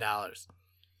 $15.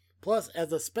 Plus,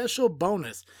 as a special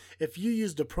bonus, if you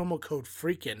use the promo code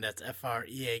FREAKIN, that's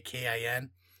FREAKIN,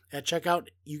 at checkout,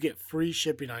 you get free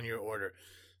shipping on your order.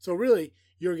 So really,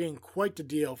 you're getting quite the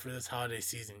deal for this holiday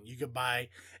season. You could buy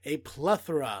a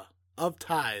plethora of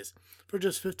ties for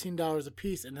just $15 a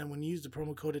piece, and then when you use the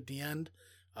promo code at the end,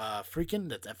 FREAKIN,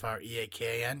 that's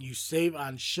FREAKIN, you save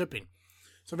on shipping.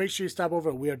 So make sure you stop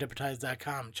over at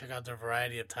WeAreDapperTies.com, check out the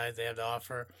variety of ties they have to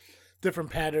offer,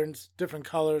 different patterns, different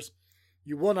colors.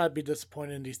 You will not be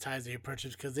disappointed in these ties that you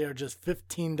purchase because they are just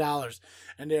 $15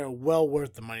 and they are well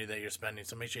worth the money that you're spending.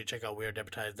 So make sure you check out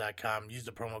WeAreDapperTies.com. Use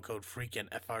the promo code FREAKIN,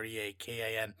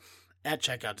 FREAKIN, at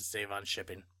checkout to save on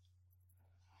shipping.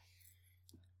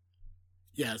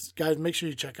 Yes, guys, make sure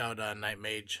you check out Night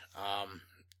Mage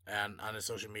and on his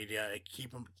social media.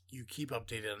 You keep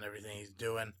updated on everything he's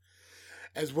doing,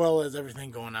 as well as everything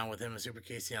going on with him and Super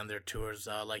Casey on their tours.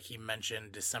 Like he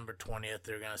mentioned, December 20th,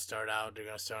 they're going to start out. They're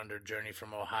going to start on their journey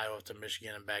from Ohio up to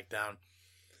Michigan and back down.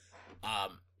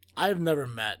 I've never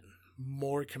met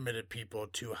more committed people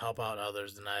to help out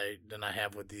others than I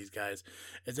have with these guys.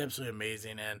 It's absolutely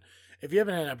amazing. And if you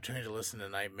haven't had an opportunity to listen to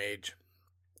Night Mage,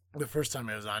 the first time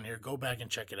I was on here, go back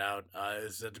and check it out.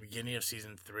 It's at the beginning of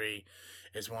season 3.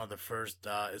 It's one of the first.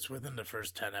 It's within the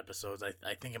first 10 episodes. I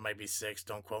think it might be 6.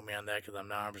 Don't quote me on that because I'm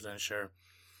not 100% sure.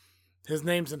 His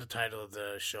name's in the title of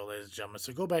the show, ladies and gentlemen.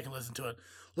 So go back and listen to it.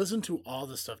 Listen to all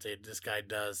the stuff that this guy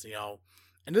does.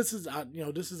 And this is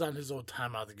this is on his own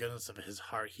time, out of the goodness of his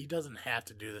heart. He doesn't have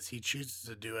to do this. He chooses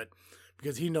to do it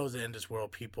because he knows that in this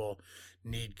world, people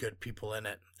need good people in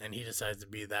it, and he decides to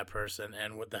be that person.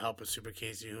 And with the help of Super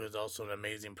Casey, who is also an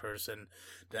amazing person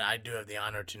that I do have the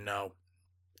honor to know.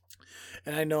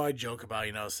 And I know I joke about,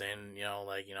 saying,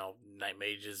 Night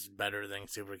Mage is better than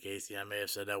Super Casey. I may have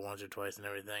said that once or twice and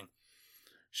everything.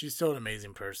 She's still an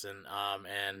amazing person.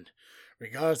 And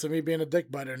regardless of me being a dick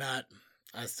butt or not,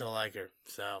 I still like her.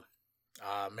 So,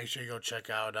 make sure you go check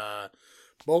out,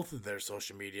 both of their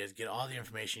social medias. Get all the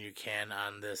information you can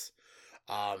on this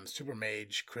Super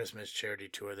Mage Christmas charity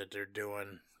tour that they're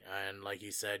doing. And like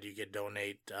he said, you could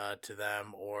donate to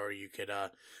them, or you could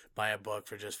buy a book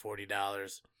for just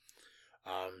 $40.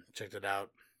 Check that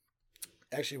out.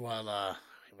 Actually, while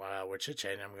we're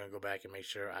chit-chatting, I'm going to go back and make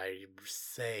sure I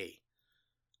say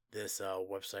this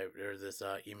website or this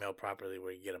email properly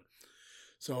where you get them.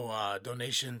 So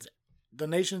donations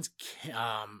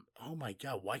oh my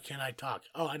god, why can't I talk?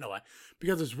 Oh, I know why.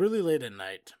 Because it's really late at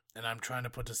night and I'm trying to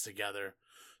put this together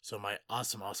so my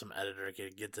awesome editor can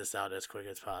get this out as quick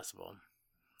as possible.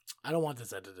 I don't want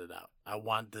this edited out. I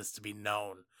want this to be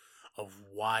known of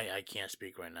why I can't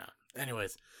speak right now.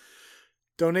 Anyways,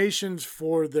 donations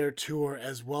for their tour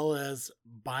as well as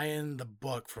buying the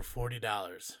book for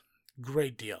 $40.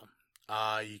 Great deal.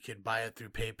 You could buy it through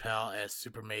PayPal at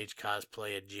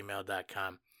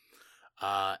supermagecosplay@gmail.com.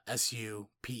 SUPERMAGECOSPLAY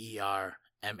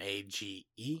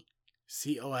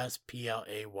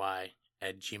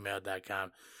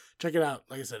Check it out.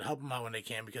 Like I said, help them out when they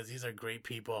can, because these are great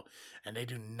people and they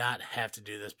do not have to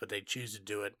do this, but they choose to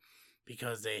do it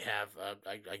because they have,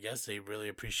 I guess they really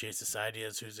appreciate society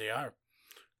as who they are,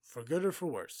 for good or for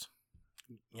worse.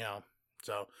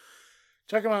 So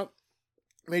check them out.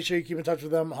 Make sure you keep in touch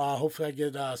with them. Hopefully I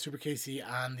get Super Casey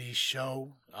on the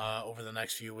show over the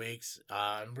next few weeks.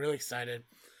 I'm really excited.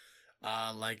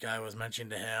 Like I was mentioning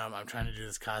to him, I'm trying to do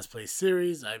this cosplay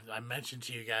series. I mentioned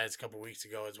to you guys a couple weeks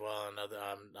ago as well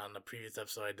on the previous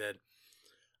episode I did.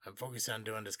 I'm focusing on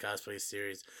doing this cosplay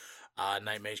series.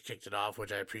 Night Mage kicked it off,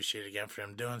 which I appreciate again for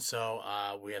him doing so.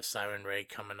 We have Siren Ray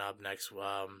coming up next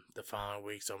the following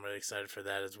week, so I'm really excited for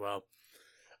that as well.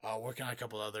 Working on a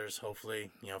couple others, hopefully,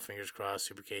 fingers crossed,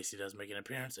 Super Casey does make an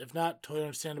appearance. If not, totally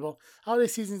understandable. Holiday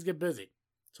seasons get busy.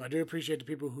 So I do appreciate the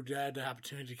people who had the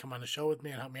opportunity to come on the show with me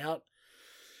and help me out.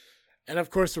 And of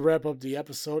course, to wrap up the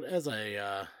episode, as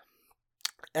I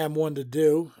am one to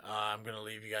do, I'm going to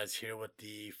leave you guys here with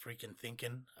the freaking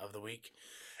thinking of the week.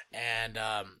 And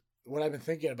what I've been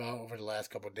thinking about over the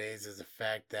last couple of days is the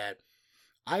fact that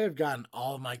I have gotten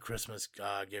all of my Christmas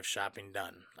gift shopping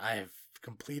done. I have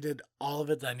completed all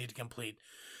of it that I need to complete,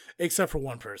 except for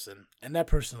one person. And that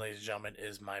person, ladies and gentlemen,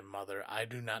 is my mother. I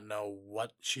do not know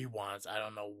what she wants. I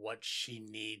don't know what she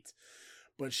needs.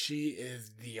 But she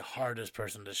is the hardest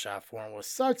person to shop for. And what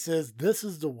sucks is this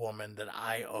is the woman that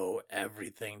I owe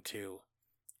everything to.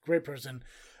 Great person.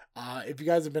 If you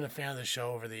guys have been a fan of the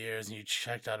show over the years and you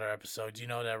checked out our episodes, you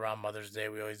know that around Mother's Day,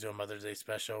 we always do a Mother's Day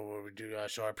special where we do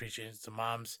show our appreciation to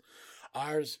moms,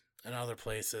 ours, and other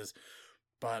places.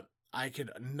 But I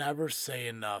could never say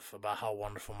enough about how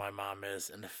wonderful my mom is.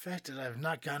 And the fact that I've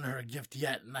not gotten her a gift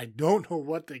yet and I don't know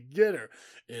what to get her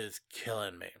is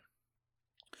killing me.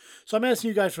 So I'm asking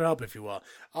you guys for help, if you will.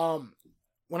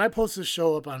 When I post this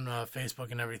show up on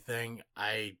Facebook and everything,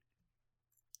 I'm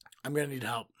going to need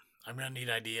help. I'm going to need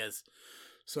ideas.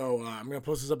 So I'm going to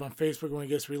post this up on Facebook when it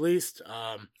gets released.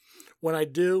 When I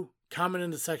do, comment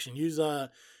in the section. Use or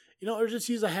just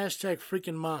use a hashtag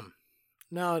freaking mom.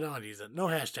 No, don't use it. No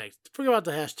hashtags. Forget about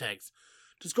the hashtags.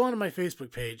 Just go onto my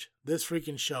Facebook page, This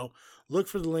Freaking Show. Look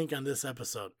for the link on this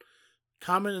episode.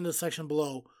 Comment in the section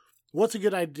below. What's a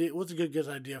good idea? What's a good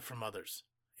idea from others?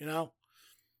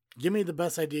 Give me the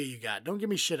best idea you got. Don't give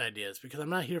me shit ideas, because I'm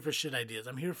not here for shit ideas.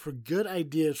 I'm here for good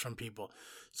ideas from people.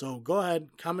 So go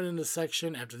ahead, comment in the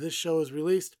section after this show is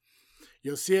released.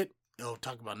 You'll see it. It'll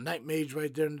talk about Night Mage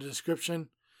right there in the description.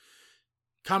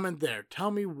 Comment there.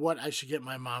 Tell me what I should get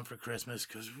my mom for Christmas,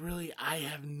 because really I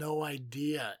have no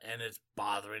idea, and it's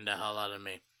bothering the hell out of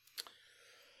me.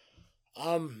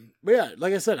 But yeah,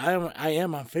 like I said, I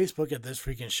am on Facebook at This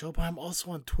Freaking Show, but I'm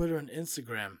also on Twitter and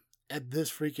Instagram at This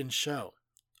Freaking Show.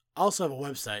 I also have a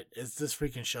website. It's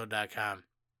thisfreakingshow.com.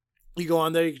 You go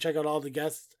on there, you can check out all the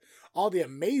guests, all the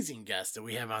amazing guests that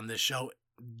we have on this show,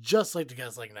 just like the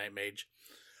guests like Night Mage,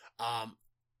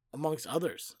 amongst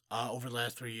others. Over the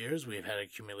last 3 years, we've had an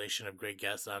accumulation of great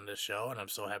guests on this show, and I'm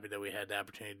so happy that we had the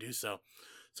opportunity to do so.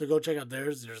 So go check out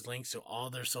theirs. There's links to all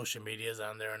their social medias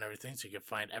on there and everything, so you can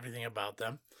find everything about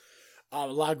them. A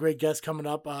lot of great guests coming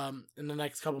up in the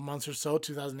next couple months or so.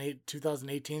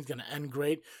 2018 is going to end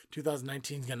great.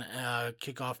 2019 is going to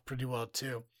kick off pretty well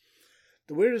too.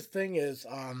 The weirdest thing is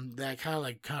that I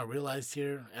kind of realized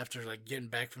here after getting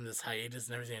back from this hiatus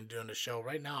and everything and doing the show.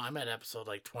 Right now I'm at episode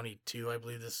 22. I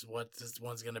believe this is what this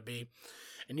one's going to be.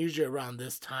 And usually around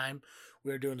this time,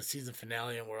 we're doing the season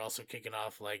finale, and we're also kicking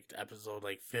off episode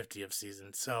 50 of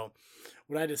season. So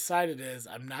what I decided is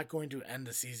I'm not going to end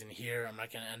the season here. I'm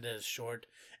not going to end it as short.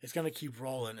 It's going to keep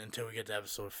rolling until we get to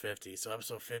episode 50. So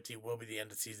episode 50 will be the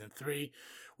end of season 3,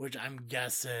 which I'm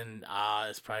guessing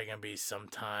is probably going to be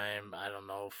sometime, I don't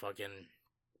know, I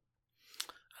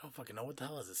don't fucking know, what the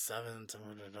hell is it, 7th?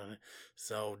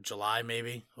 So July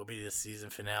maybe will be the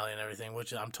season finale and everything,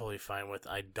 which I'm totally fine with.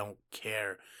 I don't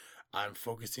care. I'm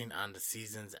focusing on the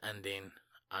season's ending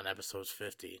on episodes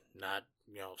 50, not,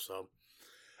 so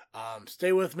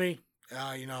stay with me.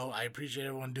 I appreciate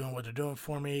everyone doing what they're doing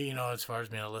for me, as far as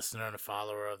being a listener and a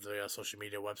follower of the social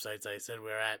media websites I said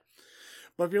we're at.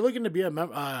 But if you're looking to be a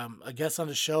guest on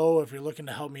the show, if you're looking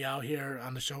to help me out here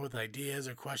on the show with ideas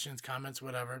or questions, comments,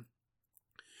 whatever,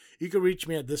 you can reach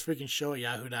me at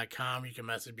thisfreakingshow@yahoo.com. You can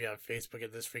message me on Facebook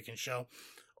at thisfreakingshow.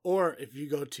 Or if you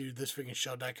go to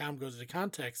thisfreakingshow.com, go to the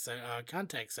contact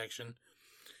section,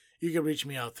 you can reach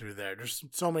me out through there. There's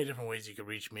so many different ways you can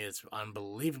reach me. It's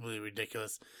unbelievably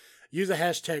ridiculous. Use a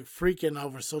hashtag freaking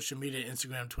over social media,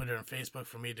 Instagram, Twitter, and Facebook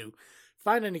for me to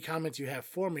find any comments you have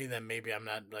for me that maybe I'm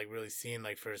not really seeing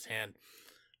firsthand.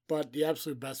 But the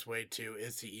absolute best way to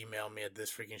is to email me at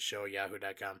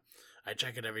thisfreakingshow@yahoo.com. I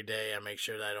check it every day. I make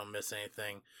sure that I don't miss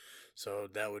anything. So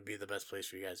that would be the best place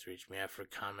for you guys to reach me out for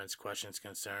comments, questions,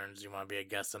 concerns. You want to be a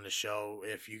guest on the show.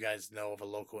 If you guys know of a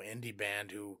local indie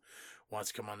band who wants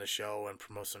to come on the show and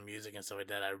promote some music and stuff like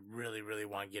that, I really, really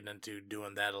want to get into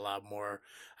doing that a lot more.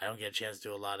 I don't get a chance to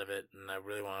do a lot of it, and I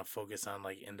really want to focus on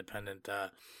like independent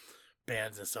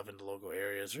bands and stuff in the local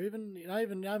areas, or even not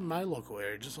even my local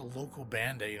area, just a local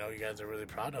band that you guys are really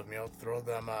proud of. Throw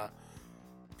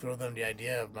them the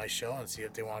idea of my show and see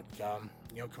if they want come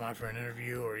on for an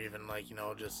interview, or even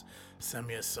just send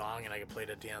me a song and I can play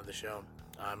it at the end of the show.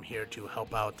 I'm here to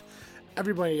help out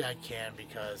everybody I can,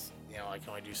 because I can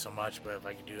only do so much, but if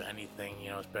I can do anything,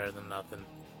 it's better than nothing.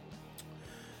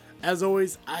 As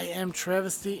always, I am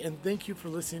Travesty, and thank you for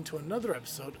listening to another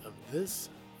episode of This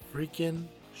Freaking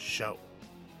Show.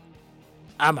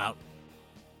 I'm out.